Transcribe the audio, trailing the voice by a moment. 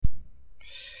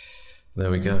There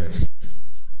we go.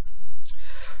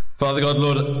 Father God,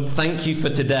 Lord, thank you for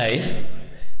today.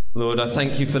 Lord, I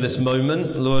thank you for this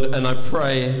moment, Lord, and I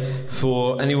pray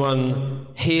for anyone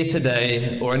here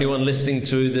today or anyone listening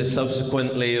to this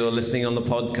subsequently or listening on the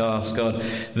podcast, God,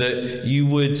 that you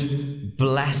would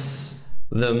bless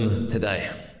them today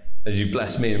as you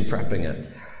bless me in prepping it.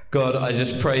 God, I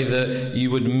just pray that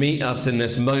you would meet us in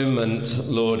this moment,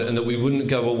 Lord, and that we wouldn't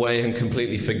go away and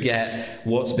completely forget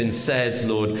what's been said,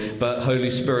 Lord, but Holy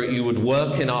Spirit, you would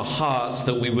work in our hearts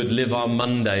that we would live our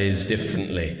Mondays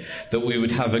differently, that we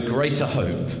would have a greater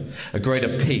hope, a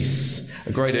greater peace,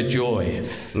 a greater joy,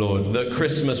 Lord, that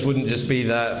Christmas wouldn't just be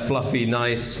that fluffy,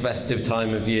 nice, festive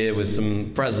time of year with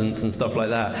some presents and stuff like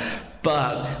that,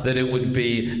 but that it would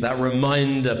be that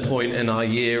reminder point in our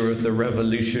year of the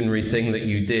revolutionary thing that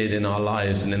you did in our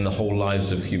lives and in the whole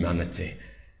lives of humanity.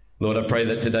 Lord, I pray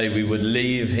that today we would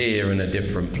leave here in a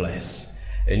different place.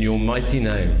 In your mighty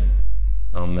name,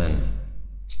 amen.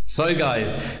 So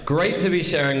guys, great to be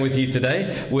sharing with you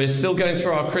today. We're still going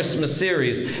through our Christmas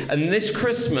series, and this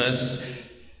Christmas,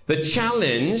 the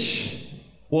challenge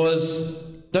was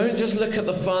don't just look at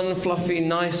the fun, fluffy,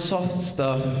 nice, soft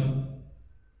stuff,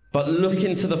 but look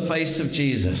into the face of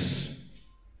Jesus.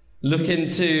 Look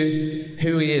into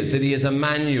who he is, that he is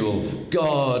Emmanuel,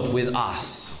 God with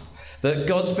us. That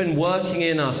God's been working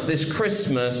in us this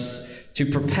Christmas to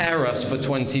prepare us for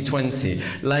 2020,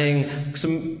 laying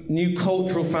some new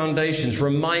cultural foundations,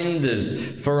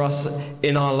 reminders for us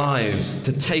in our lives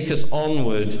to take us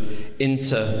onward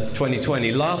into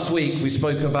 2020. Last week we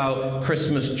spoke about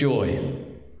Christmas joy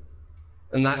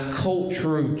and that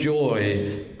culture of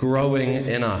joy growing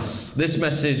in us. This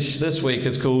message this week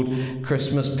is called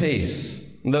Christmas Peace.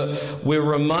 That we're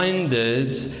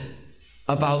reminded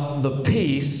about the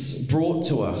peace brought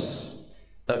to us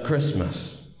at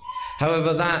Christmas.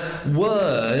 However, that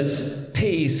word,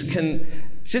 peace, can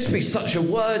just be such a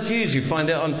word used. You find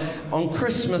it on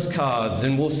Christmas cards,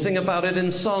 and we'll sing about it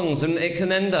in songs, and it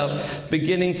can end up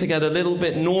beginning to get a little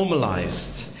bit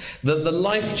normalized. That the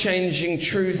life-changing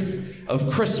truth of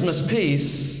Christmas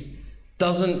peace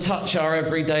doesn't touch our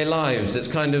everyday lives. It's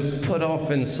kind of put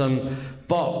off in some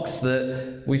box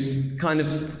that we kind of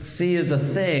see as a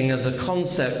thing, as a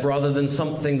concept, rather than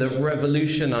something that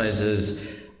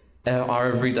revolutionizes our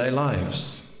everyday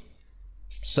lives.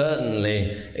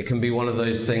 Certainly, it can be one of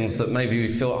those things that maybe we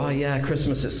feel, oh yeah,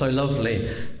 Christmas is so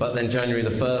lovely, but then January the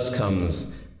 1st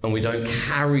comes and we don't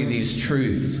carry these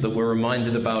truths that we're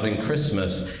reminded about in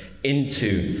Christmas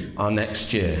into our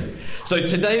next year. So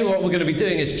today what we're going to be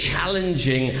doing is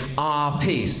challenging our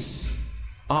peace.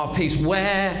 Our peace.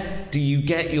 Where do you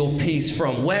get your peace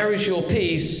from? Where is your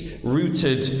peace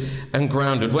rooted and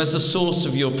grounded? Where's the source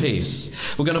of your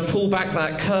peace? We're going to pull back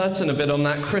that curtain a bit on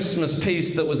that Christmas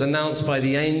peace that was announced by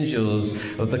the angels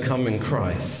of the coming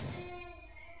Christ,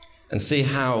 and see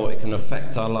how it can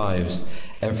affect our lives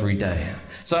every day.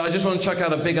 So I just want to chuck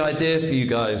out a big idea for you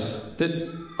guys.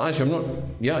 I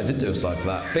did do a slide for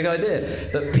that. Big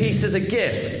idea. That peace is a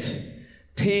gift.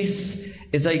 Peace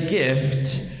is a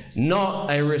gift, not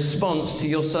a response to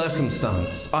your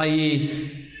circumstance.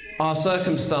 I.e., our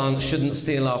circumstance shouldn't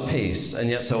steal our peace, and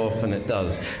yet so often it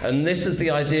does. And this is the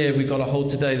idea we've got to hold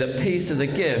today, that peace is a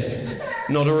gift,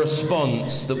 not a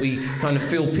response, that we kind of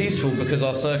feel peaceful because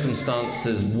our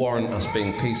circumstances warrant us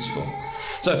being peaceful.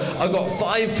 So I've got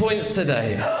 5 points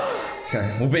today.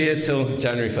 Okay, we'll be here till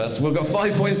January 1st. We've got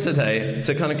 5 points today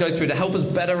to kind of go through to help us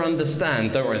better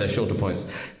understand. Don't worry, they're shorter points.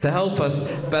 To help us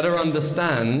better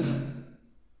understand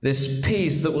this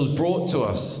peace that was brought to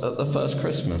us at the first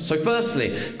Christmas. So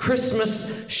firstly,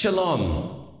 Christmas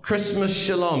shalom. Christmas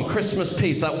shalom. Christmas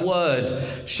peace. That word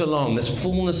shalom. This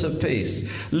fullness of peace.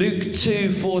 Luke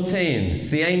 2:14. It's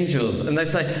the angels. And they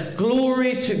say,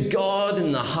 "Glory to God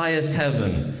in the highest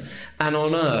heaven, and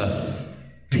on earth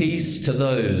peace to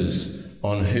those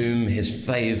on whom his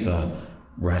favor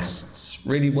rests."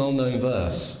 Really well-known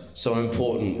verse. So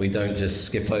important we don't just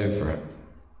skip over it.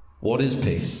 What is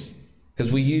peace?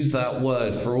 Because we use that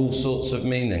word for all sorts of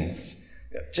meanings.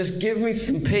 Just give me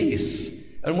some peace.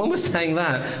 And when we're saying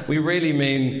that, we really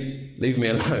mean, leave me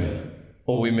alone.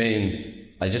 Or we mean,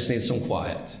 I just need some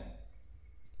quiet.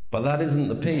 But that isn't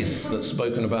the peace that's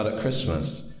spoken about at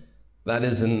Christmas. That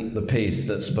isn't the peace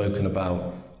that's spoken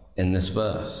about in this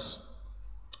verse.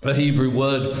 The Hebrew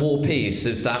word for peace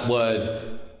is that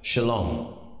word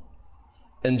shalom.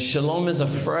 And shalom is a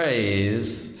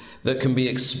phrase that can be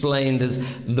explained as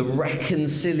the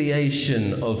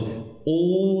reconciliation of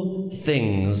all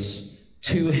things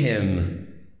to him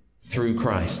through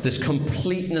Christ. This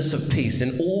completeness of peace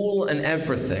in all and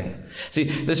everything. See,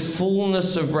 this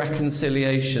fullness of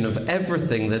reconciliation of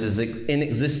everything that is in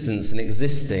existence and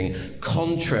existing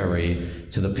contrary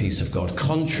to the peace of God,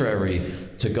 contrary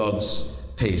to God's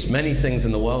peace. Many things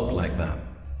in the world like that.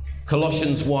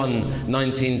 Colossians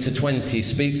 1:19-20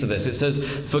 speaks of this. It says,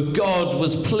 "For God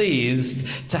was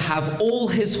pleased to have all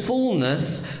his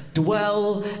fullness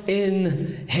dwell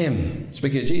in him,"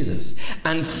 speaking of Jesus,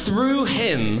 "and through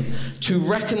him to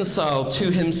reconcile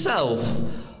to himself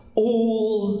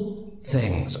all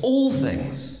things,"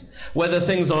 whether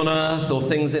things on earth or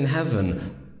things in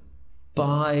heaven,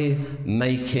 by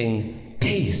making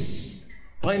peace.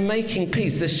 By making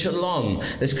peace, this shalom,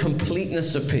 this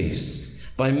completeness of peace.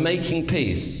 By making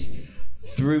peace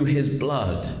through his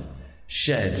blood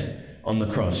shed on the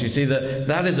cross. You see,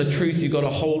 that is a truth you've got to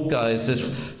hold, guys. This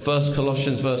 1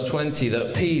 Colossians verse 20,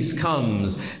 that peace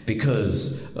comes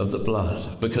because of the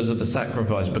blood, because of the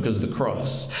sacrifice, because of the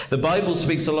cross. The Bible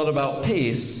speaks a lot about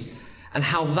peace and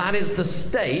how that is the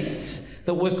state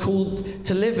that we're called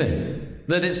to live in.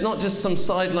 That it's not just some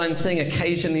sideline thing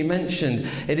occasionally mentioned.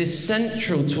 It is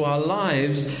central to our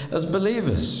lives as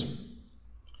believers.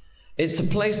 It's a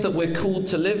place that we're called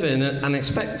to live in and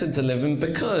expected to live in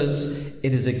because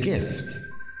it is a gift.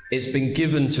 It's been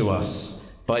given to us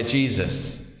by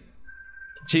Jesus.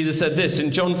 Jesus said this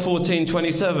in John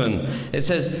 14:27. It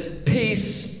says,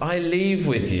 "Peace I leave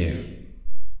with you.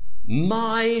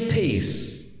 My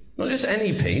peace," not just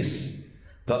any peace,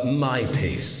 but my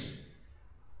peace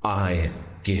I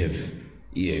give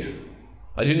you.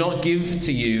 I do not give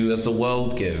to you as the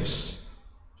world gives.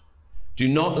 Do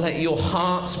not let your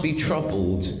hearts be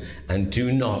troubled, and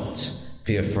do not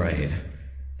be afraid.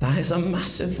 That is a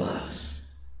massive verse.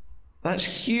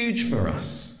 That's huge for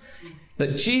us.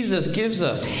 That Jesus gives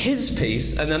us his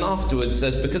peace, and then afterwards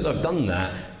says, because I've done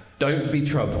that, don't be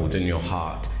troubled in your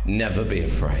heart. Never be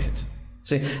afraid.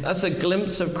 See, that's a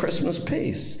glimpse of Christmas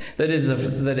peace. That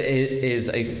it is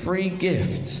a free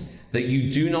gift that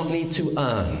you do not need to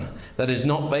earn, that is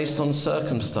not based on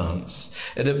circumstance.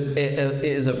 It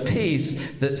is a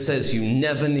peace that says you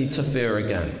never need to fear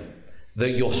again,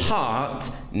 that your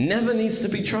heart never needs to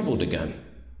be troubled again.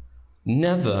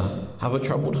 Never have a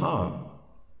troubled heart.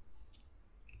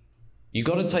 You've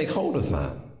got to take hold of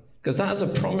that, because that is a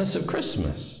promise of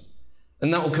Christmas.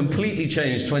 And that will completely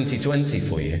change 2020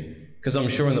 for you, because I'm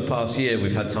sure in the past year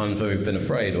we've had times where we've been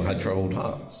afraid or had troubled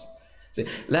hearts. See,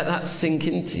 let that sink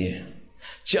into you.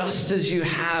 Just as you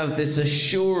have this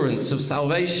assurance of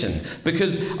salvation,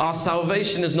 because our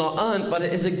salvation is not earned, but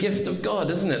it is a gift of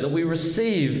God, isn't it? That we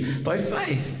receive by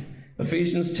faith.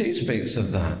 Ephesians 2 speaks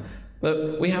of that.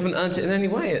 But we haven't earned it in any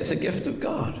way. It's a gift of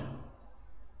God.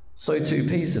 So too,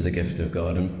 peace is a gift of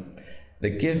God. And the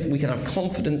gift, we can have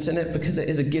confidence in it because it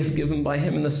is a gift given by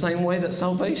him in the same way that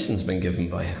salvation's been given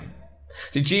by him.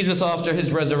 See, Jesus, after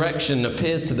his resurrection,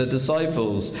 appears to the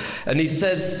disciples, and he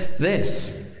says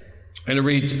this. I'm going to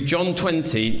read John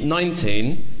 20,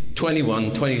 19,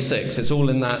 21, 26. It's all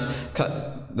in that.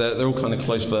 They're all kind of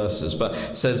close verses, but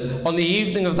it says, "On the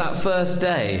evening of that first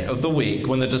day of the week,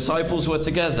 when the disciples were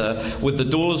together with the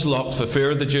doors locked for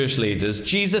fear of the Jewish leaders,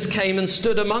 Jesus came and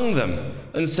stood among them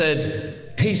and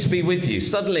said, 'Peace be with you.'"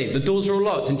 Suddenly, the doors are all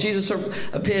locked, and Jesus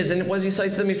appears, and what does he say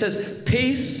to them? He says,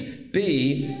 "Peace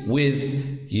be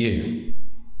with you."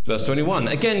 Verse 21,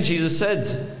 again Jesus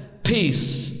said,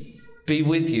 "Peace be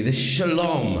with you." This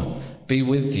shalom be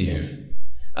with you.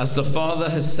 "As the Father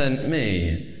has sent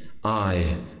me,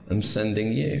 I am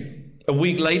sending you." A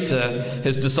week later,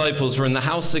 his disciples were in the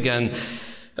house again,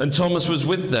 and Thomas was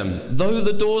with them. Though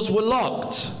the doors were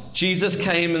locked, Jesus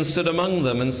came and stood among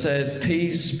them and said,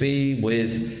 "Peace be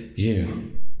with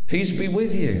you." Peace be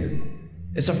with you.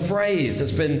 It's a phrase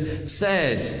that's been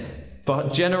said for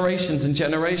generations and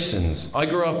generations. I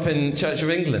grew up in Church of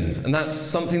England, and that's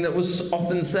something that was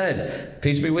often said.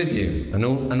 Peace be with you, and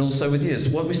also with you. It's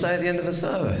what we say at the end of the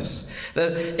service.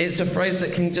 That it's a phrase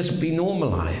that can just be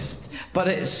normalized, but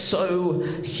it's so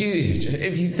huge.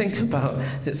 If you think about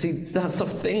it, see, that's the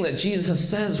thing that Jesus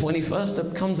says when he first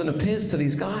comes and appears to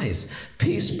these guys.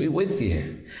 Peace be with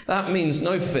you. That means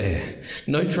no fear,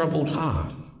 no troubled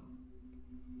heart.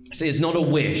 See, it's not a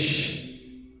wish.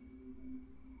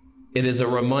 It is a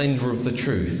reminder of the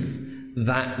truth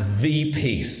that the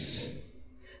peace,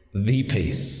 the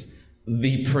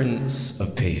Prince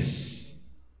of Peace.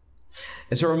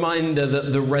 It's a reminder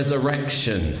that the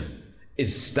resurrection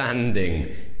is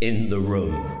standing in the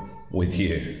room with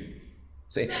you.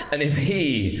 See, and if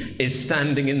he is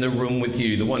standing in the room with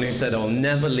you, the one who said, "I'll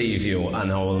never leave you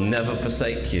and I will never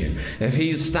forsake you," if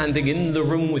he's standing in the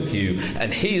room with you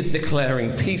and he is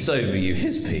declaring peace over you,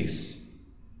 his peace,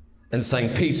 and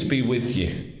saying, peace be with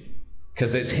you,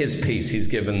 because it's his peace he's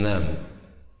given them.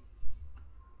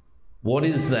 What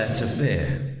is there to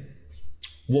fear?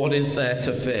 What is there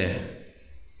to fear?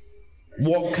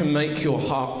 What can make your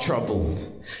heart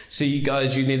troubled? See, you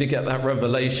guys, you need to get that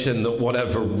revelation that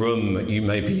whatever room you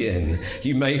may be in,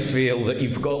 you may feel that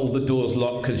you've got all the doors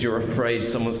locked because you're afraid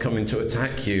someone's coming to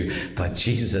attack you, but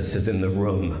Jesus is in the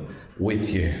room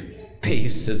with you.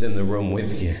 Peace is in the room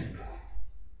with you.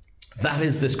 That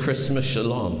is this Christmas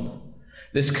shalom.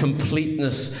 This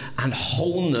completeness and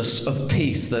wholeness of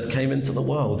peace that came into the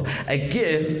world. A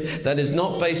gift that is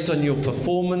not based on your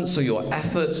performance or your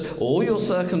efforts or your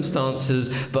circumstances,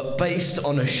 but based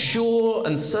on a sure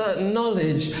and certain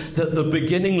knowledge that the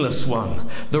beginningless one,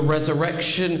 the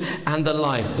resurrection and the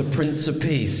life, the Prince of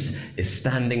Peace, is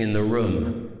standing in the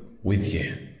room with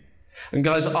you. And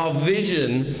guys, our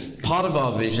vision, part of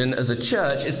our vision as a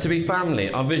church is to be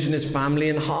family. Our vision is family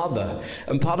in Harbour.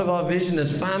 And part of our vision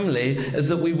as family is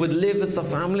that we would live as the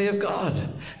family of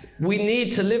God. We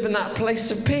need to live in that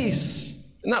place of peace.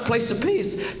 In that place of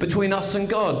peace between us and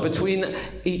God, between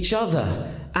each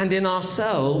other and in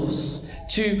ourselves,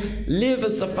 to live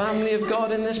as the family of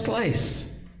God in this place.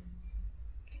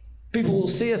 People will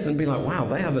see us and be like, wow,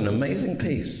 they have an amazing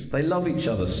peace. They love each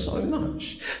other so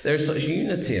much. There is such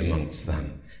unity amongst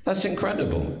them. That's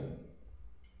incredible.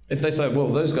 If they say, well,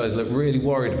 those guys look really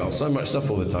worried about so much stuff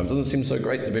all the time. Doesn't seem so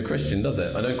great to be a Christian, does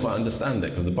it? I don't quite understand it,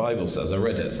 because the Bible says, I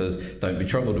read it, it says, don't be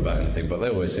troubled about anything, but they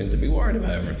always seem to be worried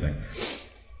about everything.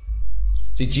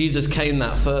 See, Jesus came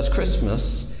that first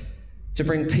Christmas to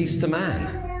bring peace to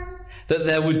man. That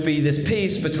there would be this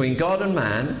peace between God and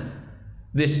man,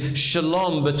 this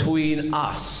shalom between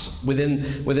us within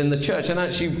the church, and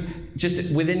actually just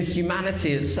within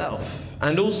humanity itself,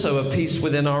 and also a peace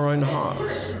within our own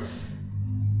hearts.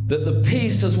 That the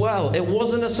peace as well, it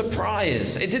wasn't a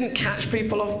surprise. It didn't catch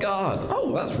people off guard.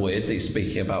 Oh, that's weird that he's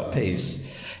speaking about peace.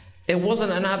 It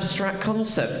wasn't an abstract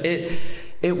concept.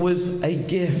 It was a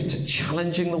gift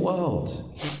challenging the world.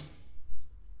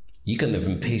 You can live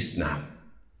in peace now.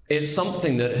 It's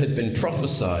something that had been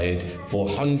prophesied for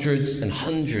hundreds and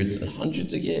hundreds and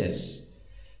hundreds of years.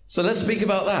 So let's speak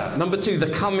about that. Number 2, the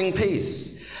coming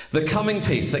peace. The coming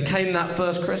peace that came that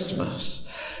first Christmas.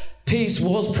 Peace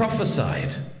was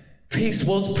prophesied. Peace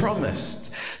was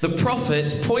promised. The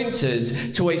prophets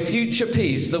pointed to a future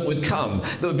peace that would come,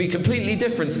 that would be completely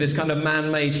different to this kind of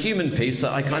man-made human peace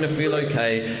that I kind of feel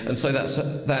okay, and so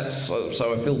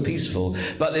so I feel peaceful.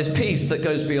 But there's peace that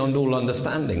goes beyond all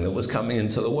understanding that was coming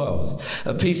into the world.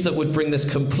 A peace that would bring this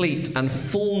complete and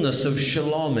fullness of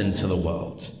shalom into the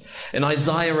world. In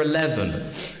Isaiah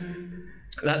 11,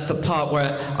 that's the part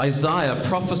where Isaiah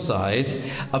prophesied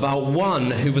about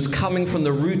one who was coming from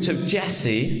the root of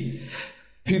Jesse,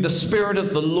 who the Spirit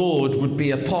of the Lord would be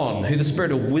upon, who the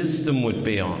Spirit of wisdom would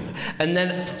be on. And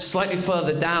then slightly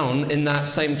further down in that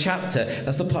same chapter,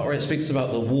 that's the part where it speaks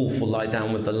about the wolf will lie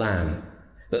down with the lamb,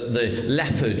 that the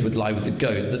leopard would lie with the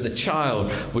goat, that the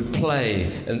child would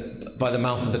play by the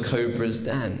mouth of the cobra's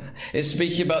den. It's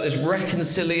speaking about this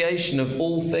reconciliation of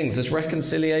all things, this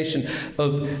reconciliation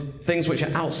of things which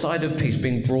are outside of peace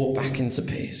being brought back into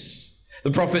peace.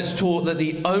 The prophets taught that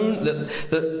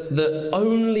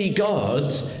only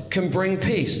God can bring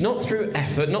peace, not through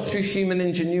effort, not through human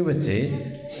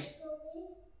ingenuity,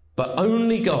 but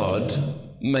only God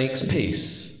makes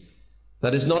peace.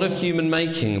 That is not of human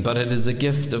making, but it is a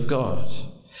gift of God.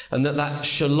 And that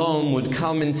shalom would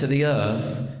come into the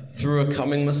earth through a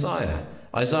coming Messiah.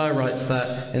 Isaiah writes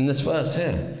that in this verse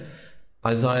here.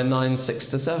 Isaiah 9,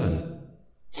 6-7.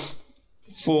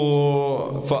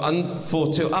 For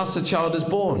to us a child is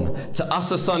born, to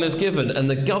us a son is given, and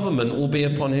the government will be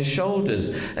upon his shoulders.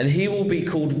 And he will be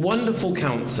called Wonderful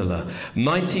Counselor,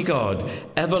 Mighty God,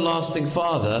 Everlasting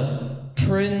Father,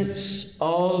 Prince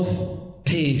of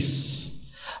Peace.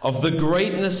 Of the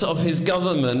greatness of his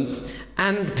government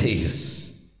and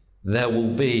peace, there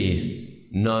will be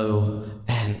no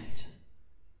end.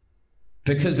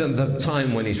 Because at the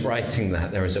time when he's writing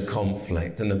that, there is a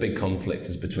conflict, and the big conflict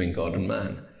is between God and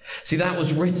man. See, that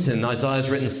was written, Isaiah's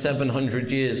written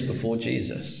 700 years before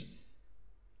Jesus.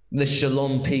 This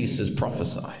shalom peace is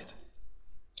prophesied.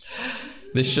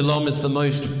 This shalom is the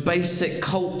most basic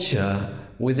culture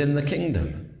within the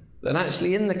kingdom. That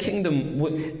actually in the kingdom,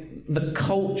 the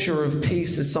culture of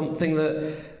peace is something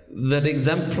that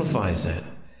exemplifies it.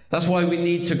 That's why we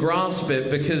need to grasp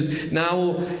it, because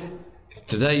now,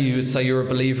 today you would say you're a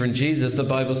believer in Jesus. The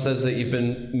Bible says that you've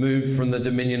been moved from the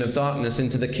dominion of darkness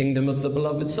into the kingdom of the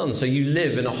beloved Son. So you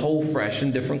live in a whole fresh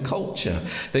and different culture.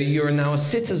 That you're now a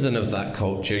citizen of that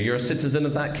culture. You're a citizen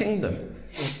of that kingdom.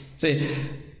 See,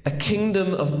 a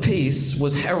kingdom of peace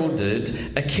was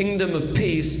heralded, a kingdom of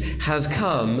peace has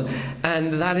come,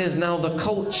 and that is now the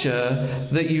culture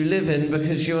that you live in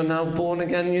because you are now born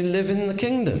again, you live in the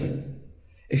kingdom.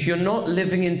 If you're not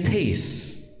living in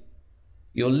peace,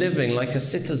 you're living like a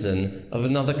citizen of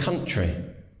another country.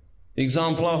 The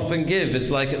example I often give is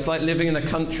it's like living in a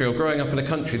country or growing up in a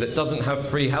country that doesn't have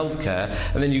free healthcare,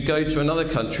 and then you go to another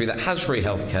country that has free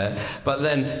healthcare, but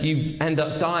then you end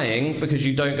up dying because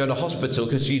you don't go to hospital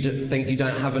because you think you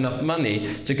don't have enough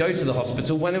money to go to the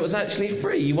hospital when it was actually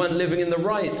free. You weren't living in the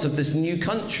rights of this new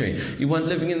country. You weren't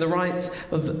living in the rights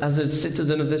as a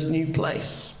citizen of this new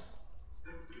place.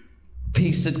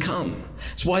 Peace had come.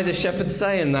 It's why the shepherds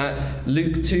say in that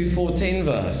Luke 2:14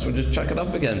 verse, we'll just chuck it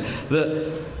up again,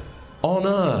 that on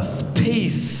earth,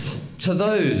 peace to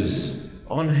those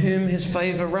on whom his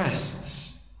favor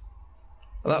rests.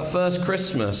 That first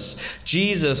Christmas,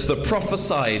 Jesus, the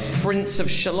prophesied Prince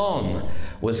of Shalom,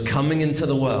 was coming into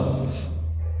the world.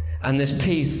 And this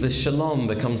peace, this shalom,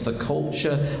 becomes the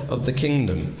culture of the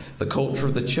kingdom, the culture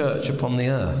of the church upon the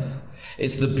earth.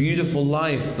 It's the beautiful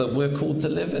life that we're called to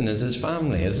live in as his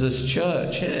family, as his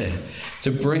church here,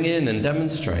 to bring in and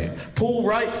demonstrate. Paul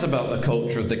writes about the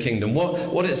culture of the kingdom,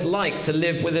 what it's like to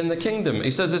live within the kingdom.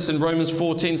 He says this in Romans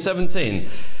 14:17. He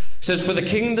says, "For the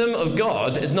kingdom of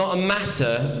God is not a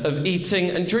matter of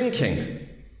eating and drinking,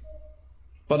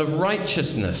 but of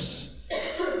righteousness,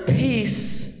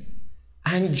 peace,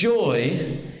 and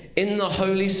joy in the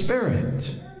Holy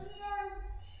Spirit."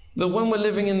 That when we're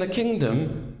living in the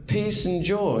kingdom, peace and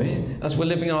joy, as we're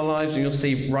living our lives, and you'll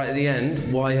see right at the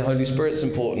end why the Holy Spirit's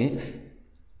important,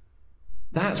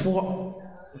 that's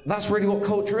really what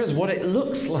culture is, what it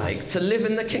looks like to live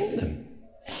in the kingdom.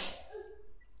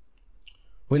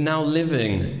 We're now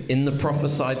living in the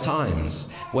prophesied times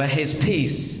where his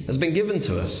peace has been given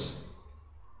to us.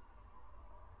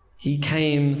 He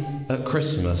came at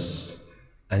Christmas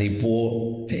and he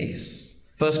brought peace.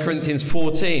 1 Corinthians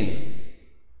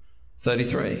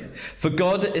 14:33. "For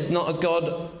God is not a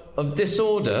God of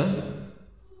disorder,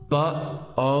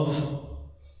 but of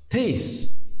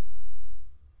peace.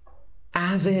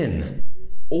 As in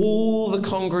all the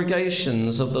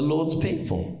congregations of the Lord's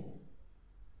people."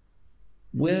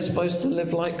 We're supposed to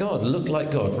live like God, look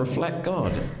like God, reflect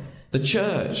God. The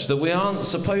church, that we aren't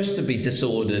supposed to be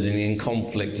disordered and in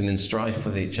conflict and in strife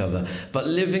with each other, but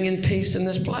living in peace in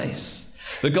this place.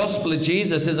 The gospel of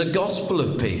Jesus is a gospel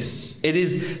of peace. It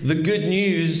is the good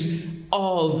news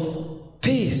of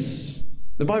peace.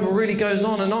 The Bible really goes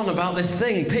on and on about this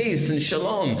thing, peace and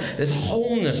shalom, this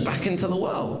wholeness back into the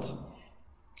world.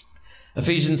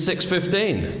 Ephesians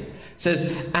 6:15 says,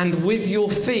 "And with your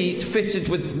feet fitted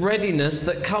with readiness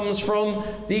that comes from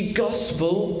the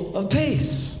gospel of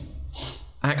peace."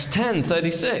 Acts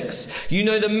 10:36, "You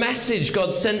know the message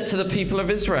God sent to the people of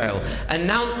Israel,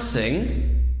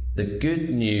 announcing the good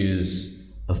news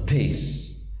of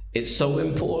peace." It's so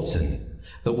important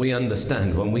that we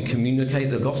understand when we communicate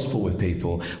the gospel with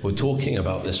people, we're talking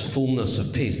about this fullness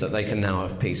of peace, that they can now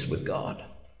have peace with God.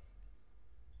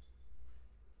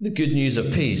 The good news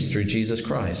of peace through Jesus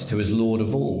Christ, who is Lord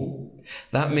of all.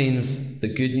 That means the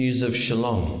good news of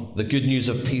shalom, the good news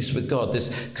of peace with God,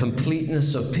 this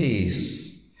completeness of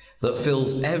peace that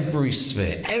fills every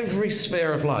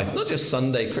sphere of life, not just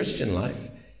Sunday Christian life,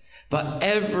 but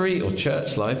or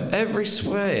church life, every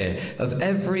sphere of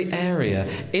every area.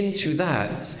 Into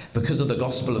that, because of the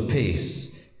gospel of peace,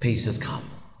 peace has come.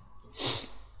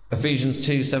 Ephesians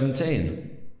 2:17.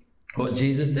 What did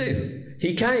Jesus do?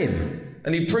 He came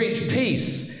and he preached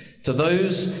peace to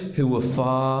those who were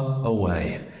far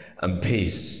away and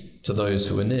peace to those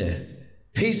who were near.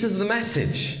 Peace is the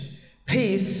message.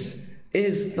 Peace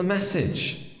is the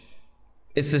message.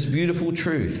 It's this beautiful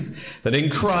truth that in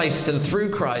Christ and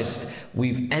through Christ,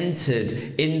 we've entered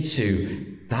into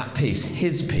that peace,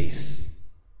 his peace.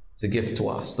 It's a gift to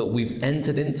us that we've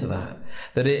entered into that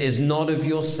it is not of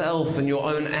yourself and your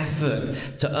own effort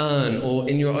to earn, or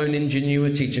in your own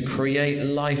ingenuity to create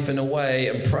life in a way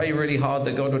and pray really hard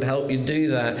that God would help you do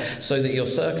that so that your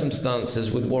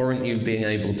circumstances would warrant you being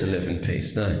able to live in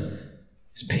peace. No,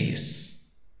 it's peace.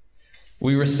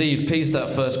 We received peace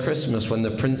that first Christmas when the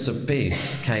Prince of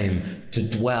Peace came to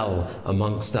dwell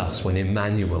amongst us, when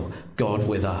Emmanuel, God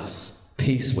with us,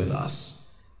 peace with us,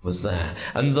 was there.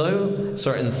 And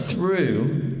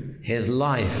through his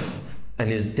life and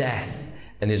his death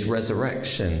and his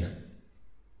resurrection,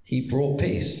 he brought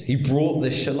peace. He brought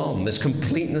this shalom, this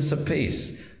completeness of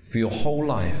peace for your whole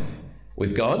life,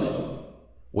 with God,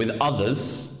 with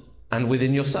others, and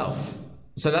within yourself.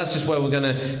 So that's just where we're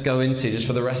going to go into just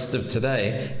for the rest of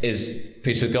today, is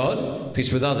peace with God,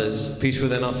 peace with others, peace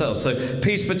within ourselves. So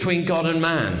peace between God and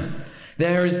man.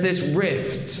 There is this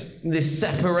rift, this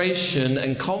separation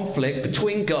and conflict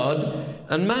between God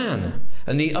and man.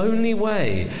 And the only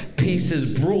way peace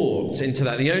is brought into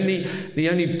that, the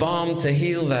only balm to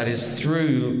heal that is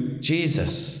through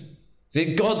Jesus.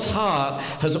 God's heart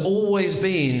has always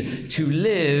been to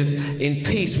live in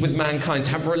peace with mankind,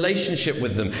 to have a relationship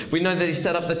with them. We know that he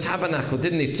set up the tabernacle,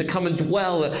 didn't he? To come and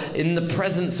dwell in the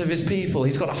presence of his people.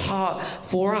 He's got a heart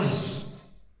for us.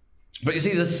 But you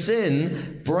see, the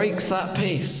sin breaks that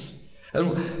peace.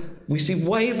 And we see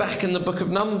way back in the book of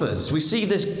Numbers, we see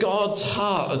this God's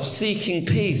heart of seeking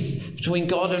peace between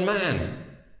God and man,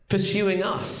 pursuing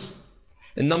us.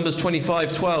 In Numbers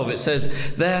 25:12, it says,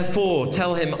 "Therefore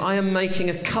tell him, I am making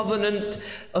a covenant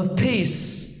of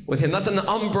peace with him." That's an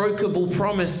unbreakable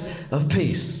promise of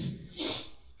peace.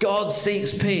 God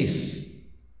seeks peace.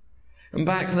 And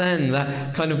back then,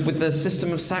 that kind of with the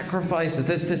system of sacrifices,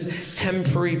 there's this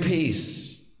temporary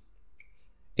peace.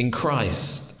 In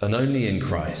Christ, and only in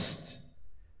Christ,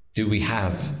 do we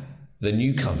have the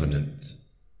new covenant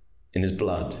in his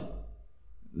blood,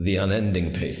 the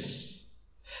unending peace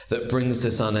that brings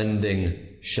this unending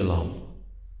shalom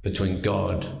between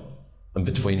God and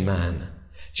between man.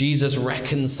 Jesus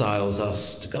reconciles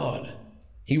us to God.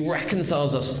 He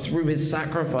reconciles us through his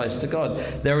sacrifice to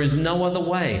God. There is no other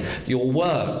way. Your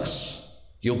works,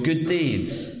 your good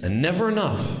deeds are never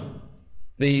enough.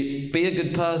 Be a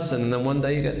good person and then one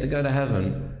day you get to go to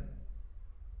heaven.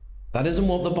 That isn't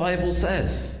what the Bible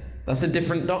says. That's a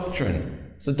different doctrine.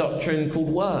 It's a doctrine called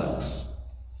works.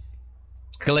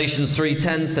 Galatians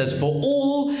 3:10 says, "For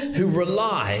all who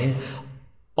rely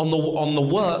on the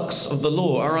works of the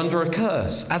law are under a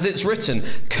curse. As it's written,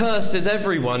 cursed is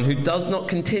everyone who does not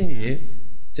continue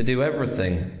to do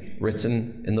everything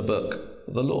written in the book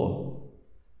of the law."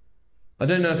 I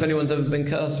don't know if anyone's ever been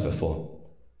cursed before,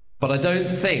 but I don't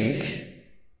think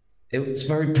it's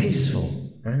very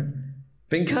peaceful. Right?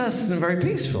 Being cursed isn't very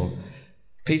peaceful.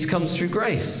 Peace comes through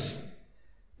grace,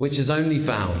 which is only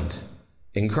found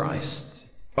in Christ.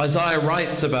 Isaiah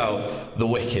writes about the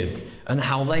wicked and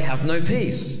how they have no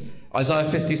peace.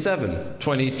 Isaiah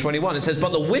 57:20-21, it says,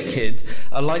 "But the wicked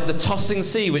are like the tossing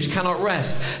sea which cannot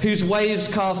rest, whose waves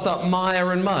cast up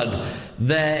mire and mud.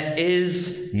 There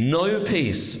is no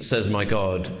peace, says my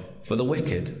God, for the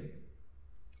wicked."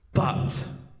 But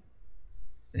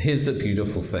here's the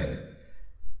beautiful thing.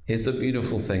 Here's the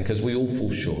beautiful thing, because we all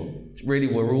fall short. Really,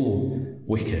 we're all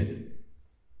wicked.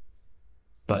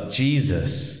 But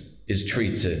Jesus is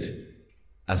treated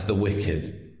as the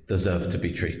wicked deserve to be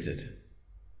treated,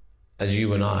 as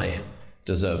you and I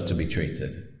deserve to be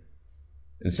treated.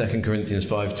 In 2 Corinthians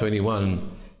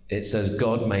 5:21, it says,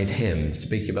 God made him,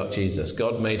 speaking about Jesus,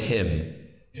 God made him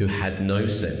who had no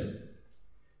sin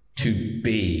to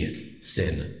be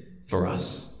sin for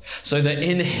us, so that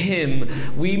in him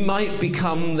we might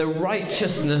become the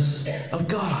righteousness of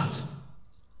God.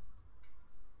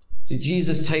 See,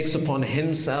 Jesus takes upon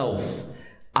himself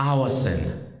our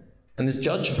sin and is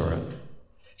judged for it.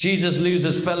 Jesus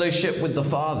loses fellowship with the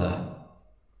Father.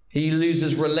 He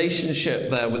loses relationship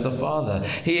there with the Father.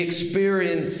 He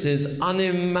experiences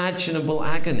unimaginable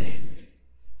agony.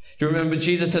 Do you remember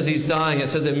Jesus as he's dying? It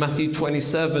says in Matthew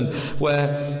 27,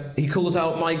 where he calls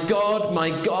out, my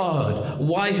God,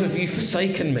 why have you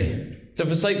forsaken me?" To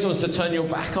forsake someone is to turn your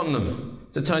back on them,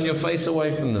 to turn your face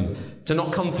away from them, to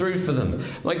not come through for them.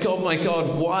 My God,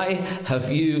 why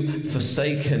have you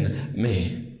forsaken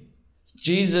me?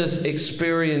 Jesus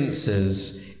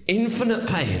experiences infinite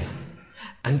pain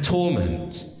and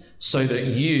torment so that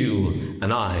you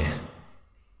and I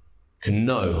can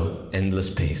know endless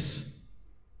peace.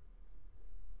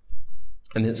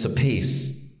 And it's a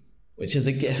peace which is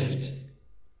a gift,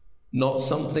 not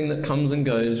something that comes and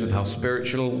goes with how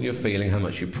spiritual you're feeling, how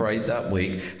much you prayed that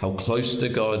week, how close to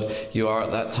God you are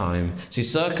at that time. See,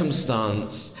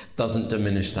 circumstance doesn't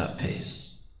diminish that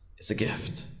peace. It's a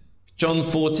gift. John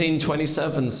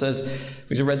 14:27 says,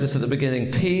 we read this at the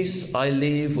beginning, "Peace I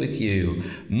leave with you,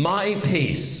 my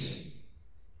peace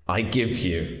I give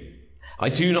you. I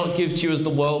do not give to you as the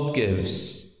world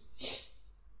gives.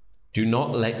 Do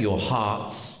not let your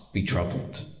hearts be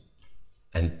troubled,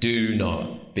 and do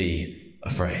not be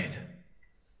afraid."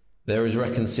 There is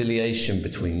reconciliation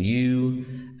between you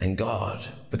and God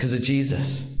because of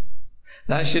Jesus.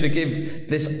 That should give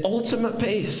this ultimate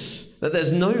peace, that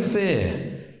there's no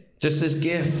fear, just this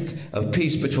gift of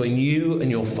peace between you and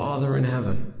your Father in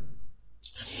heaven.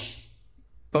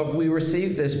 But we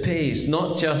receive this peace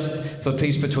not just for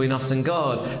peace between us and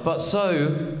God, but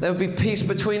so there will be peace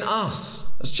between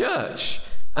us as church.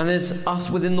 and there's us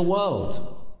within the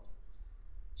world.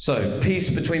 So, peace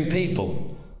between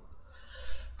people.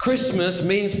 Christmas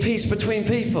means peace between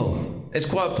people. It's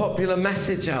quite a popular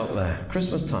message out there,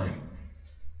 Christmas time.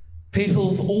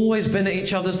 People have always been at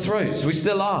each other's throats. We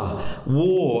still are.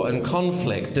 War and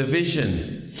conflict,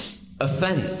 division,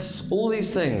 offence, all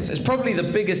these things. It's probably the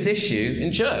biggest issue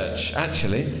in church,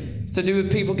 actually. It's to do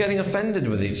with people getting offended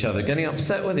with each other, getting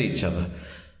upset with each other.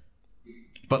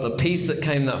 But the peace that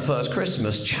came that first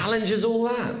Christmas challenges all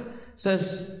that. It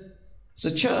says, as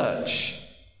a church,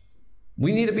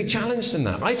 we need to be challenged in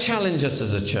that. I challenge us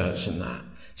as a church in that.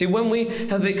 See, when we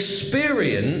have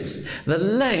experienced the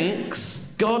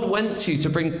lengths God went to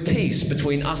bring peace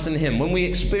between us and him, when we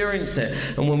experience it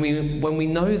and when we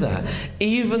know that,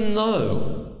 even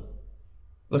though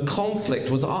the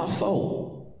conflict was our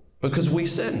fault because we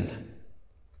sinned.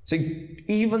 See,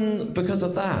 even because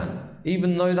of that,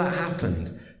 even though that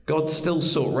happened, God still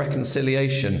sought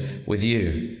reconciliation with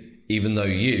you, even though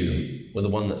you were the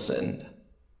one that sinned.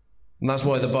 And that's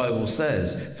why the Bible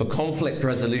says, for conflict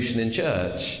resolution in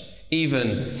church,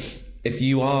 even if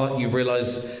you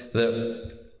realize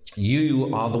that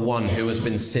you are the one who has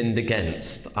been sinned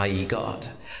against, i.e. God,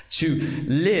 to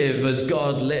live as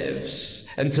God lives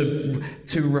and to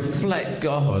reflect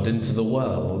God into the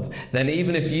world, then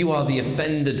even if you are the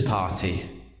offended party,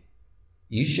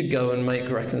 you should go and make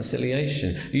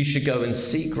reconciliation. You should go and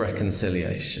seek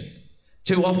reconciliation.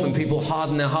 Too often people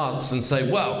harden their hearts and say,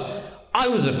 well, I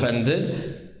was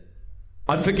offended.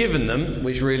 I've forgiven them,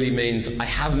 which really means I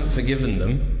haven't forgiven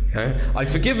them. Okay? I've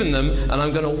forgiven them, and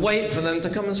I'm going to wait for them to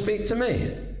come and speak to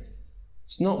me.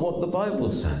 It's not what the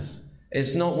Bible says.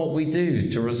 It's not what we do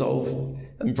to resolve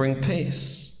and bring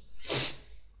peace.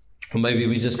 Or maybe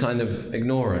we just kind of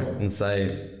ignore it and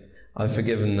say, I've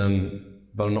forgiven them,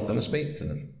 but I'm not going to speak to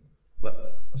them.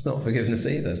 But that's not forgiveness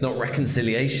either. It's not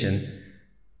reconciliation.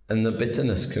 And the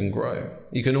bitterness can grow.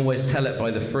 You can always tell it by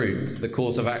the fruit. The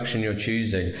course of action you're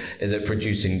choosing. Is it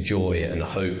producing joy and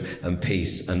hope and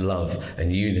peace and love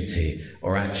and unity?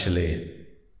 Or actually,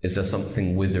 is there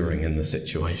something withering in the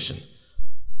situation?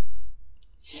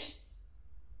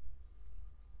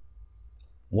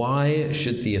 Why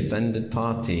should the offended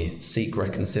party seek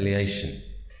reconciliation?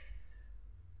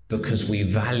 Because we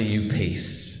value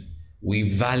peace. We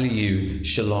value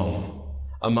shalom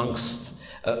amongst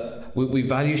we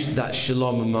value that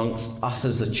shalom amongst us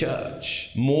as a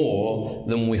church more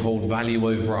than we hold value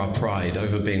over our pride,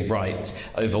 over being right,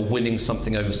 over winning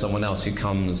something over someone else who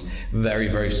comes very,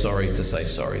 very sorry to say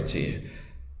sorry to you.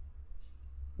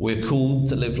 We're called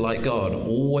to live like God,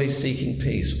 always seeking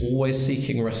peace, always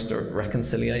seeking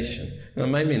reconciliation. And it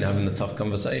may mean having the tough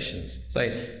conversations.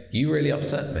 Say, you really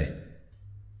upset me.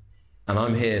 And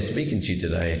I'm here speaking to you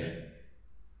today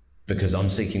because I'm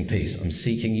seeking peace. I'm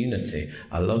seeking unity.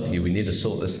 I love you. We need to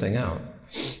sort this thing out.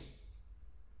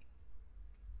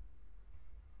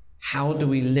 How do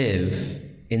we live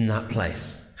in that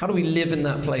place? How do we live in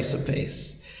that place of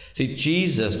peace? See,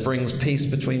 Jesus brings peace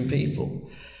between people.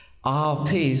 Our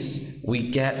peace we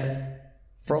get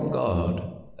from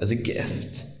God as a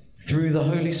gift through the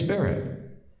Holy Spirit.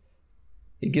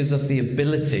 He gives us the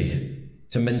ability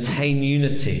to maintain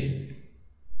unity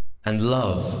and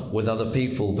love with other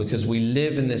people because we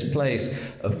live in this place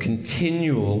of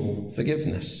continual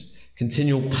forgiveness,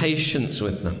 continual patience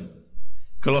with them.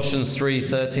 Colossians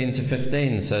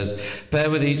 3:13-15 says,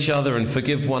 bear with each other and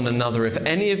forgive one another. If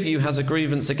any of you has a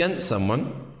grievance against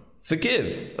someone,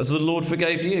 forgive as the Lord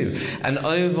forgave you. And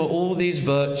over all these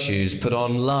virtues put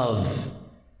on love,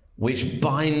 which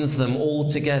binds them all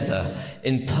together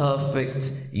in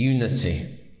perfect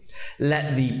unity.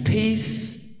 Let the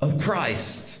peace of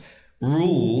Christ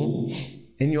rule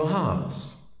in your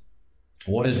hearts.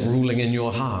 What is ruling in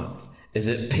your heart? Is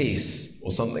it peace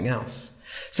or something else?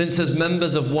 Since as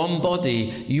members of one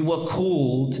body, you were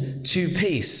called to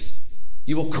peace.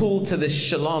 You were called to this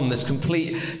shalom, this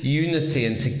complete unity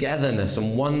and togetherness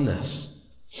and oneness.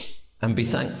 And be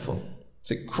thankful.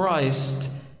 So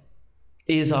Christ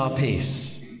is our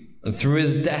peace. And through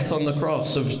his death on the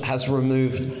cross has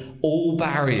removed all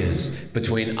barriers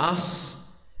between us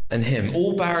and him,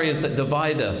 all barriers that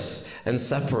divide us and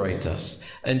separate us,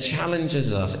 and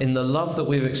challenges us in the love that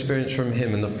we've experienced from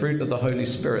him and the fruit of the Holy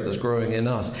Spirit that's growing in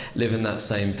us, live in that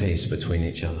same peace between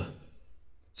each other.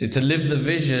 See, to live the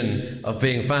vision of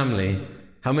being family,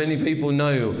 how many people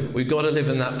know we've got to live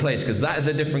in that place? Because that is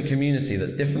a different community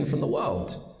that's different from the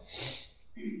world.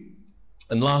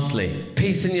 And lastly,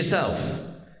 peace in yourself.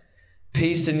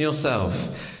 Peace in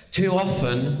yourself. Too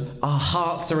often, our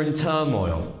hearts are in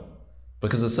turmoil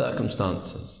because of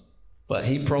circumstances. But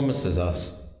he promises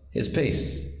us his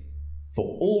peace for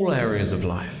all areas of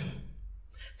life.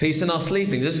 Peace in our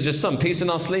sleeping. This is just some. Peace in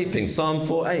our sleeping. Psalm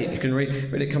 4:8. You can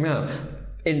read it coming out.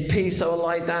 In peace I will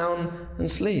lie down and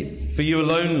sleep. For you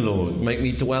alone, Lord, make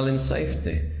me dwell in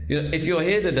safety. If you're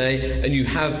here today and you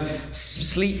have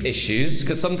sleep issues,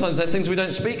 because sometimes they're things we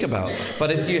don't speak about, but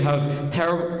if you have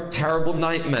terrible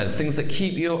nightmares, things that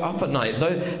keep you up at night,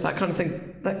 that kind of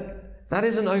thing, that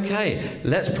isn't okay.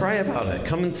 Let's pray about it.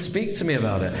 Come and speak to me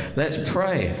about it. Let's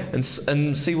pray and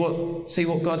see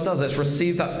what God does. Let's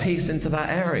receive that peace into that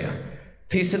area.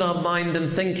 Peace in our mind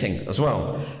and thinking as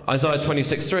well. Isaiah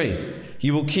 26:3.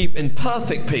 You will keep in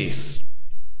perfect peace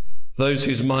those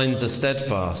whose minds are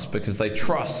steadfast because they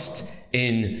trust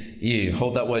in you.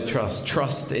 Hold that word trust.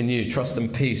 Trust in you. Trust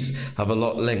and peace have a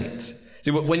lot linked.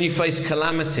 See, when you face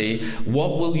calamity,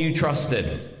 what will you trust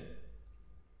in?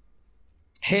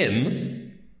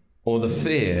 Him or the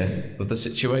fear of the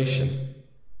situation?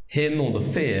 Him or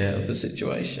the fear of the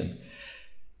situation?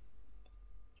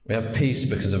 We have peace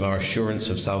because of our assurance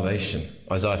of salvation.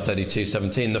 Isaiah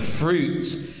 32:17. The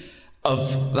fruit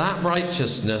of that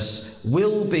righteousness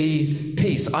will be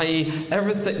peace, i.e.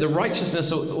 everything, the righteousness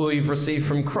that we've received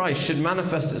from Christ should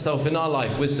manifest itself in our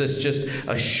life with this just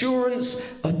assurance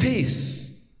of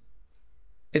peace.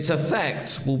 Its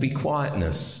effect will be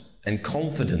quietness and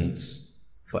confidence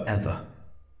forever.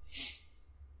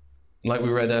 Like we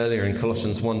read earlier in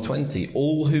Colossians 1:20,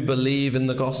 all who believe in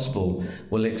the gospel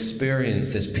will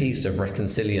experience this peace of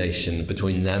reconciliation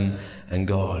between them and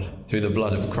God through the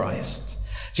blood of Christ.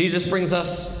 Jesus brings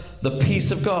us the peace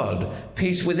of God,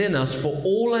 peace within us for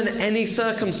all and any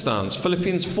circumstance.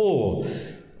 Philippians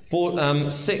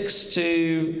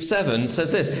 4:6-7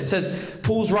 says this. It says,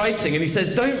 Paul's writing and he says,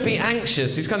 don't be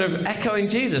anxious. He's kind of echoing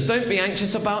Jesus. Don't be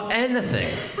anxious about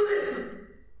anything.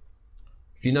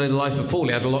 If you know the life of Paul,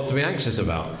 he had a lot to be anxious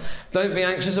about. Don't be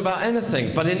anxious about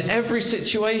anything, but in every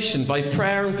situation, by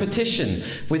prayer and petition,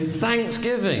 with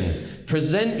thanksgiving,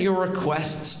 present your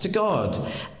requests to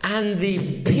God. And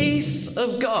the peace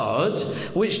of God,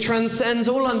 which transcends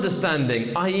all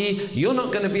understanding, i.e., you're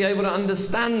not going to be able to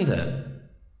understand it.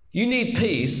 You need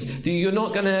peace that you're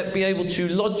not going to be able to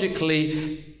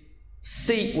logically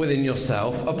seek within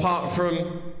yourself, apart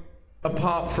from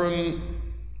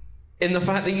in the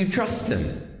fact that you trust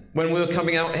him. When we were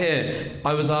coming out here,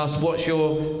 I was asked, what's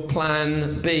your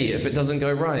plan B if it doesn't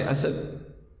go right? I said,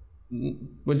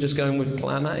 we're just going with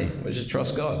plan A. We just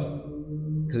trust God,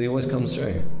 because he always comes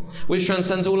through. Which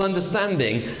transcends all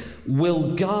understanding,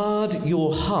 will guard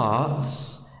your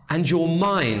hearts and your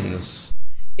minds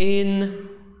in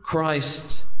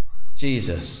Christ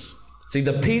Jesus. See,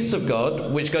 the peace of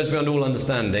God, which goes beyond all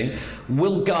understanding,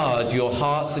 will guard your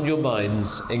hearts and your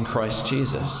minds in Christ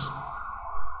Jesus.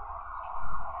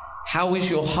 How is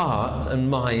your heart and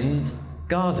mind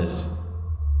guarded?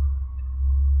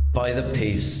 By the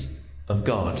peace of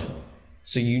God.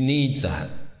 So you need that,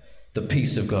 the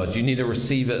peace of God. You need to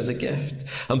receive it as a gift.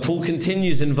 And Paul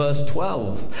continues in verse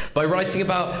 12 by writing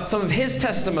about some of his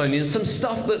testimony and some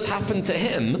stuff that's happened to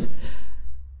him,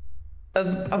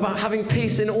 about having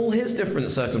peace in all his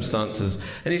different circumstances.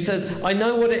 And he says, I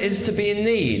know what it is to be in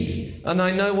need, and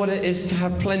I know what it is to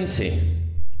have plenty.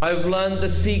 I've learned the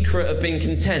secret of being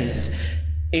content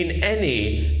in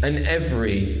any and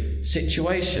every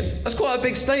situation. That's quite a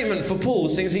big statement for Paul,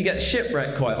 seeing as he gets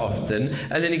shipwrecked quite often,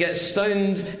 and then he gets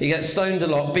stoned a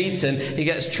lot, beaten, he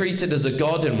gets treated as a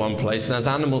god in one place and has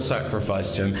animals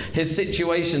sacrificed to him. His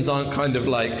situations aren't kind of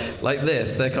like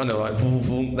this, they're kind of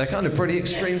they're kind of pretty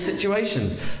extreme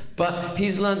situations. But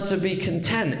he's learnt to be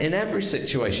content in every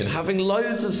situation, having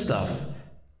loads of stuff,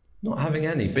 not having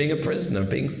any, being a prisoner,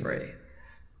 being free.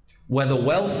 Whether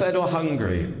well-fed or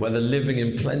hungry, whether living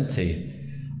in plenty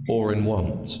or in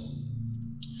want.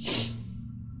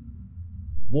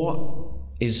 What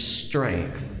is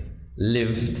strength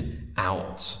lived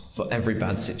out for every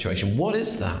bad situation? What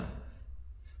is that?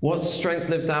 What's strength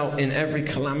lived out in every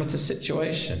calamitous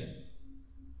situation?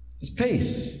 It's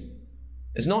peace.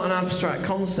 It's not an abstract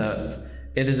concept.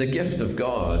 It is a gift of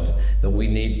God that we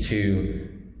need to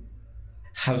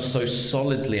have so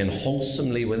solidly and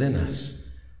wholesomely within us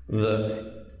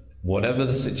that whatever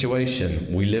the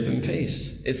situation, we live in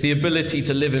peace. It's the ability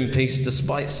to live in peace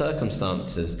despite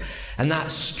circumstances. And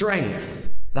that strength,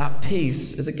 that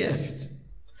peace, is a gift.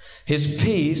 His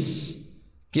peace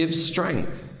gives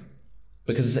strength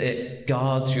because it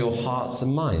guards your hearts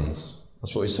and minds.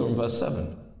 That's what we saw in verse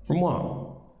 7. From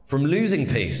what? From losing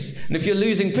peace. And if you're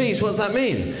losing peace, what does that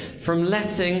mean? From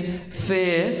letting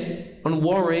fear and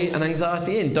worry and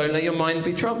anxiety in. Don't let your mind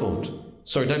be troubled.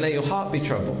 Don't let your heart be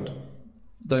troubled.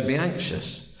 Don't be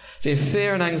anxious. See, if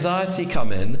fear and anxiety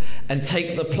come in and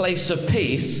take the place of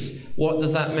peace, What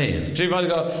does that mean? You've either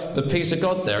got the peace of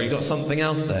God there, or you've got something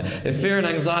else there. If fear and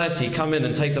anxiety come in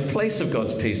and take the place of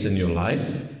God's peace in your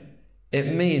life,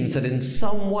 it means that in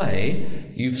some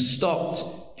way you've stopped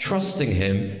trusting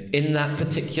him in that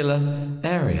particular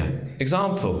area.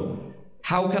 Example,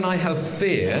 how can I have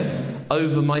fear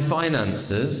over my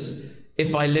finances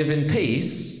if I live in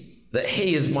peace that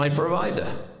he is my provider?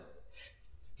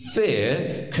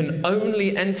 Fear can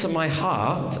only enter my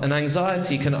heart, and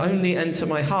anxiety can only enter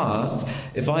my heart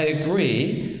if I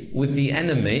agree with the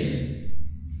enemy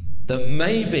that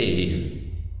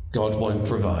maybe God won't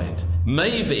provide.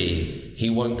 Maybe he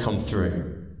won't come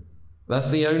through. That's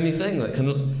the only thing that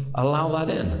can allow that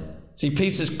in. See,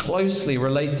 peace is closely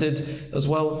related as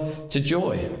well to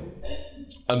joy.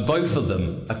 And both of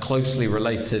them are closely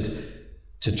related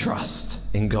to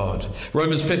trust in God.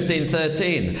 Romans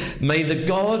 15:13. May the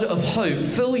God of hope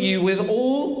fill you with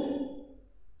all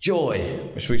joy,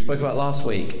 which we spoke about last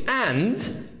week,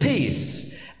 and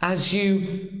peace as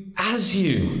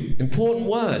you, important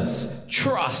words,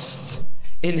 trust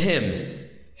in him.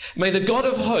 May the God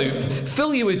of hope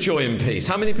fill you with joy and peace.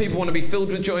 How many people want to be filled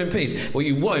with joy and peace? Well,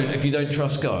 you won't if you don't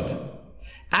trust God.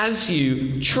 As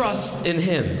you trust in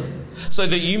him, so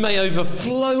that you may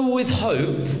overflow with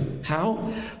hope.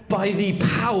 How? By the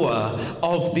power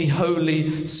of the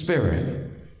Holy Spirit.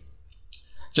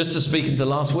 Just to speak into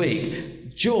last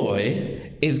week,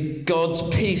 joy is God's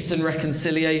peace and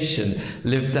reconciliation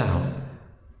lived out.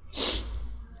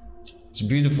 It's a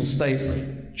beautiful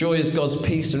statement. Joy is God's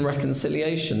peace and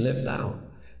reconciliation lived out.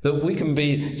 That we can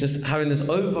be just having this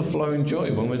overflowing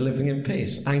joy when we're living in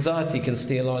peace. Anxiety can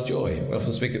steal our joy.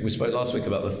 We spoke last week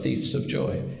about the thieves of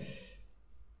joy.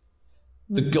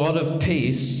 The God of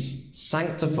peace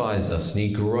sanctifies us and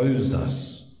he grows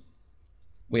us.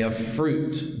 We have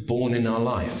fruit born in our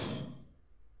life.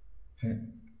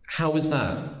 How is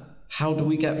that? How do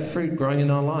we get fruit growing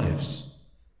in our lives?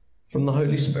 From the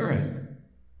Holy Spirit.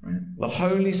 Right? The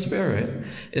Holy Spirit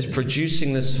is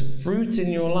producing this fruit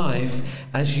in your life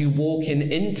as you walk in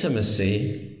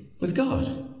intimacy with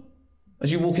God.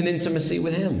 As you walk in intimacy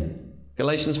with him.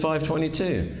 Galatians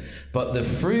 5:22. But the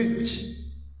fruit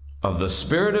of the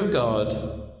Spirit of God,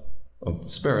 of the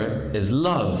Spirit, is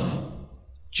love,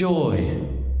 joy,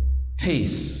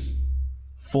 peace,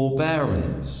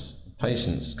 forbearance,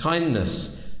 patience,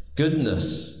 kindness,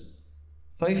 goodness,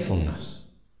 faithfulness.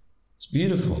 It's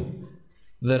beautiful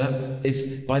that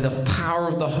it's by the power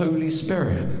of the Holy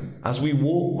Spirit, as we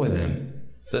walk with him,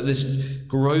 that this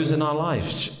grows in our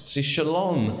lives. See,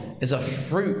 shalom is a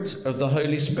fruit of the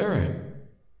Holy Spirit.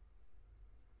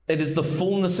 It is the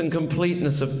fullness and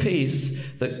completeness of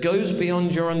peace that goes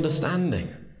beyond your understanding.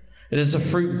 It is a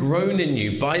fruit grown in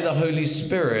you by the Holy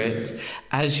Spirit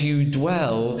as you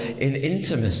dwell in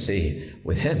intimacy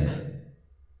with him.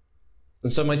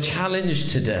 And so my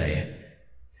challenge today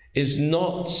is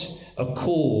not a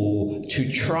call to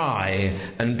try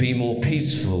and be more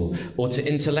peaceful, or to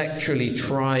intellectually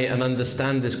try and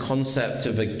understand this concept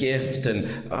of a gift and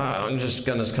I'm just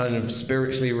going to kind of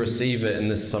spiritually receive it in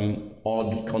this some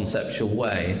odd conceptual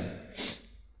way.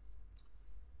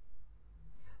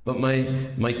 But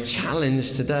my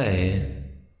challenge today,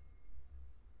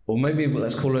 or maybe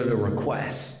let's call it a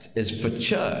request, is for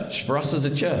church, for us as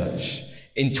a church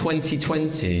in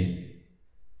 2020,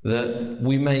 that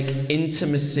we make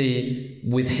intimacy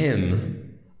with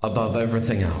him above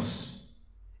everything else.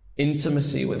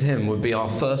 Intimacy with him would be our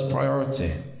first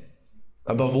priority,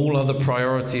 above all other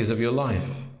priorities of your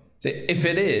life. So if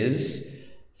it is,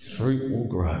 fruit will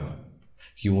grow.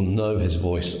 You will know his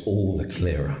voice all the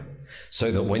clearer,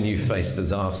 so that when you face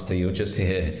disaster, you'll just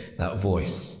hear that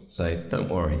voice say, don't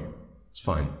worry, it's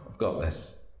fine, I've got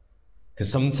this. Because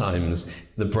sometimes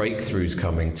the breakthrough's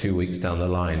coming 2 weeks down the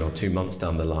line or 2 months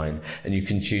down the line, and you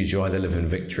can choose, you either live in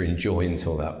victory and joy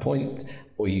until that point,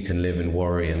 or you can live in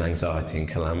worry and anxiety and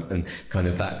kind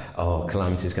of that,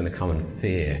 calamity is going to come, and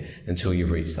fear until you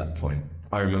reach that point.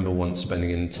 I remember once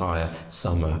spending an entire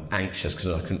summer anxious because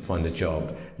I couldn't find a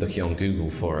job, looking on Google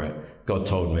for it. God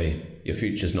told me, your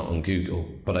future's not on Google,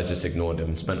 but I just ignored him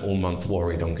and spent all month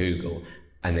worried on Google.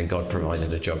 And then God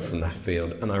provided a job from that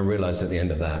field. And I realized at the end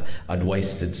of that, I'd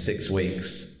wasted 6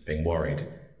 weeks being worried,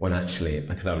 when actually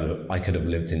I could have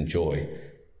lived in joy.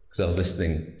 Because I was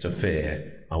listening to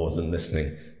fear, I wasn't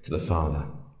listening to the Father.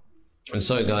 And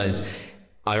so, guys,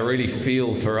 I really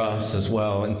feel for us as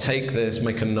well, and take this,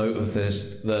 make a note of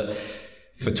this, that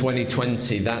for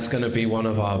 2020, that's going to be one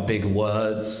of our big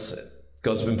words.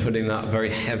 God's been putting that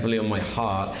very heavily on my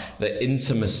heart, that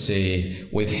intimacy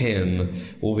with him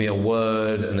will be a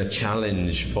word and a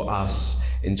challenge for us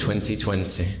in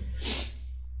 2020.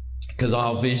 Because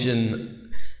our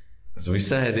vision as we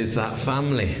said, is that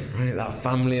family, right? That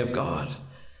family of God.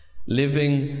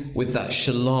 Living with that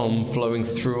shalom flowing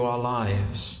through our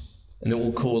lives. And it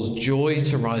will cause joy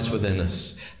to rise within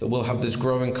us. That we'll have this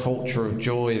growing culture of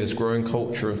joy, this growing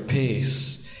culture of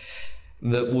peace.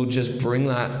 That will just bring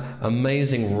that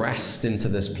amazing rest into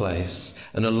this place.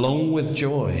 And along with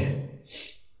joy,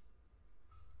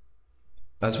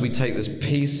 as we take this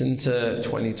peace into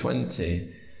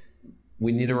 2020,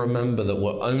 we need to remember that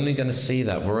we're only going to see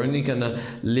that. We're only going to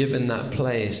live in that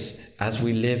place as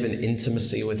we live in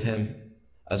intimacy with Him.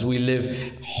 As we live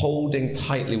holding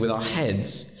tightly with our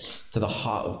heads to the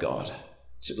heart of God.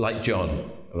 Like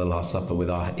John at the Last Supper, with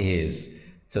our ears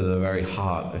to the very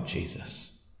heart of Jesus.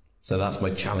 So that's my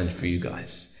challenge for you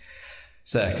guys.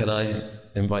 Sarah, can I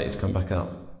invite you to come back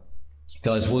up?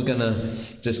 Guys, we're going to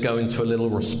just go into a little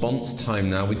response time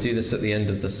now. We do this at the end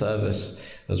of the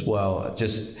service as well.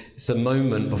 It's a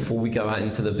moment before we go out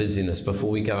into the busyness, before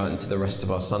we go out into the rest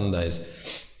of our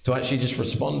Sundays, to actually just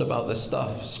respond about this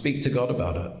stuff. Speak to God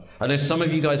about it. I know some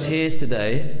of you guys here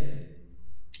today,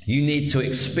 you need to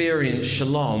experience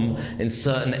shalom in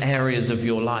certain areas of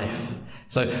your life.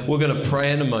 So we're going to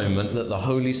pray in a moment that the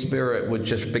Holy Spirit would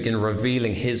just begin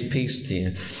revealing His peace to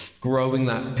you, growing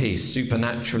that peace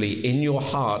supernaturally in your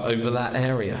heart over that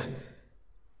area.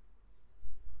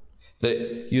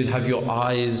 That you'd have your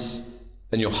eyes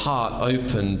and your heart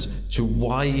opened to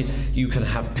why you can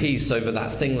have peace over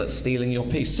that thing that's stealing your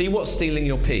peace. See what's stealing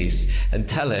your peace and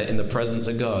tell it in the presence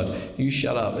of God. You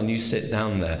shut up and you sit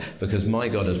down there, because my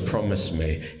God has promised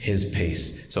me His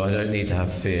peace. So I don't need to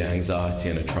have fear, anxiety,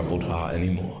 and a troubled heart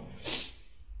anymore.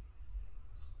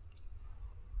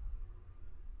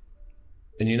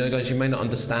 And you know, guys, you may not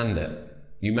understand it.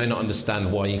 You may not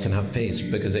understand why you can have peace,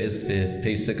 because it is the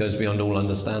peace that goes beyond all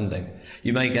understanding.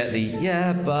 You may get the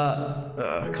yeah,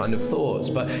 but kind of thoughts,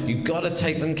 but you've got to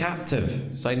take them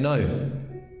captive. Say no.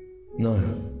 No.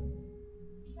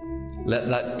 Let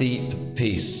that deep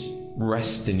peace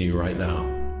rest in you right now.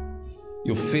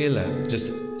 You'll feel it.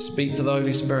 Just speak to the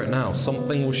Holy Spirit now.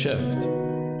 Something will shift.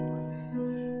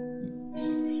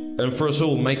 And for us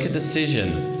all, make a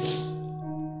decision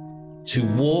to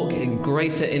walk in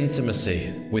greater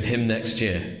intimacy with Him next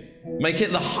year. Make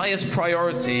it the highest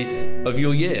priority of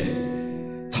your year.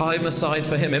 Time aside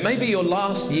for Him. It may be your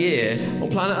last year on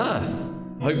planet Earth.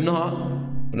 I hope not,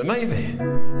 but it may be.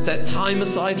 Set time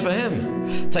aside for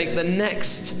Him. Take the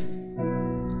next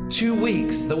 2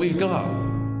 weeks that we've got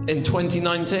in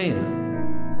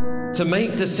 2019 to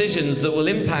make decisions that will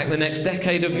impact the next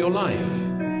decade of your life.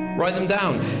 Write them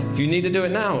down. If you need to do it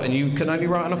now and you can only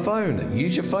write on a phone,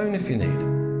 use your phone if you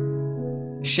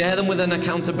need. Share them with an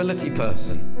accountability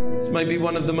person. This may be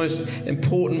one of the most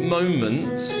important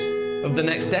moments of the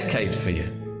next decade for you.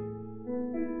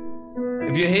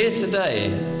 If you're here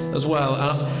today as well,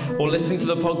 or listening to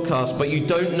the podcast, but you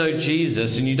don't know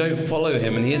Jesus and you don't follow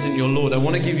Him and He isn't your Lord, I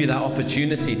want to give you that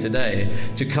opportunity today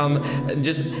to come and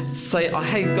just say,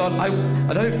 hey God,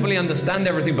 I don't fully understand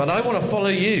everything, but I want to follow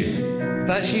You. If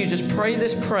that's you, just pray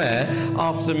this prayer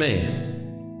after me.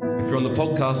 If you're on the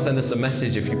podcast, send us a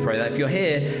message if you pray that. If you're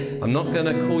here, I'm not going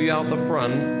to call you out the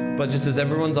front, but just as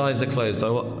everyone's eyes are closed,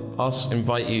 I'll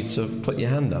invite you to put your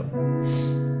hand up.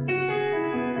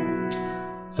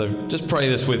 So just pray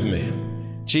this with me.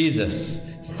 Jesus,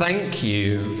 thank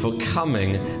You for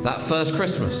coming that first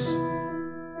Christmas.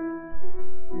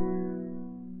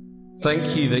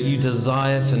 Thank You that You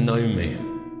desire to know me.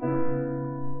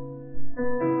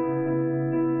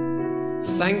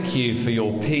 Thank You for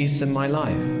Your peace in my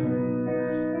life.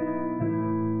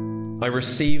 I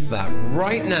receive that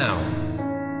right now.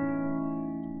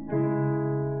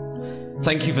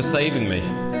 Thank You for saving me.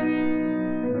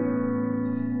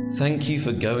 Thank You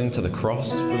for going to the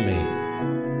cross for me.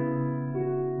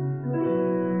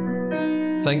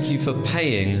 Thank You for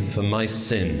paying for my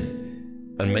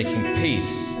sin and making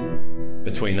peace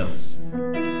between us.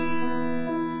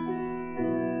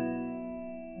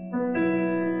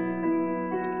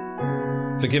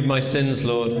 Forgive my sins,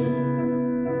 Lord.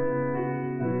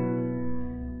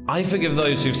 I forgive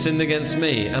those who've sinned against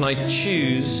me, and I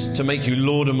choose to make You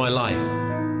Lord of my life.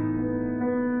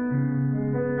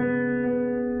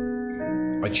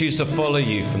 I choose to follow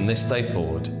You from this day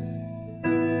forward.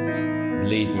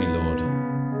 Lead me, Lord.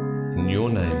 In Your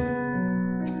name.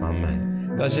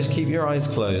 Amen. Guys, just keep your eyes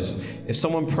closed. If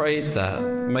someone prayed that,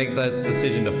 make that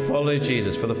decision to follow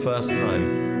Jesus for the first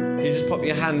time, can you just pop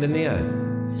your hand in the air?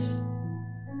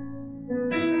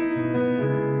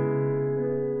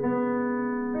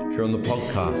 If you're on the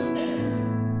podcast,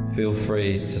 feel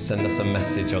free to send us a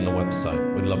message on the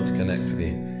website. We'd love to connect with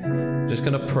you. I'm just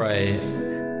going to pray.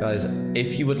 Guys,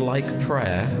 if you would like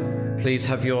prayer, please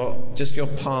have your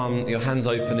hands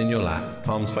open in your lap,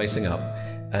 palms facing up,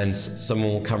 and someone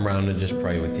will come round and just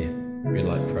pray with you if you'd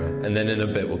like prayer. And then in a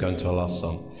bit we'll go into our last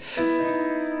song.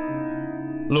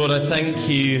 Lord, I thank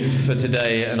you for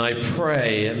today, and I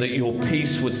pray that your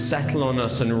peace would settle on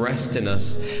us and rest in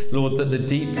us. Lord, that the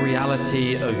deep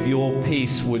reality of your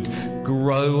peace would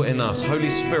grow in us. Holy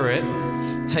Spirit,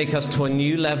 take us to a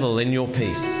new level in your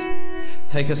peace.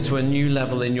 Take us to a new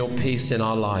level in your peace in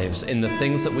our lives, in the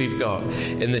things that we've got,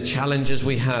 in the challenges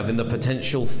we have, in the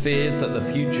potential fears that the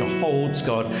future holds,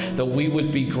 God, that we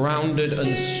would be grounded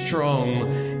and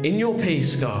strong in your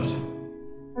peace, God.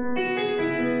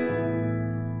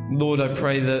 Lord, I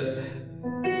pray that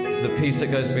the peace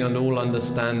that goes beyond all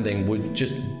understanding would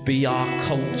just be our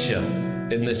culture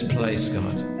in this place,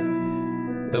 God.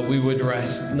 That we would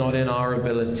rest not in our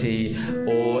ability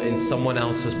or in someone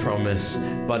else's promise,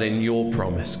 but in your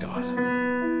promise, God.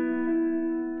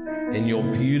 In your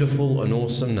beautiful and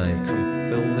awesome name, come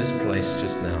fill this place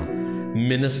just now.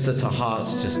 Minister to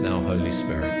hearts just now, Holy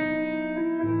Spirit.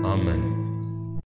 Amen.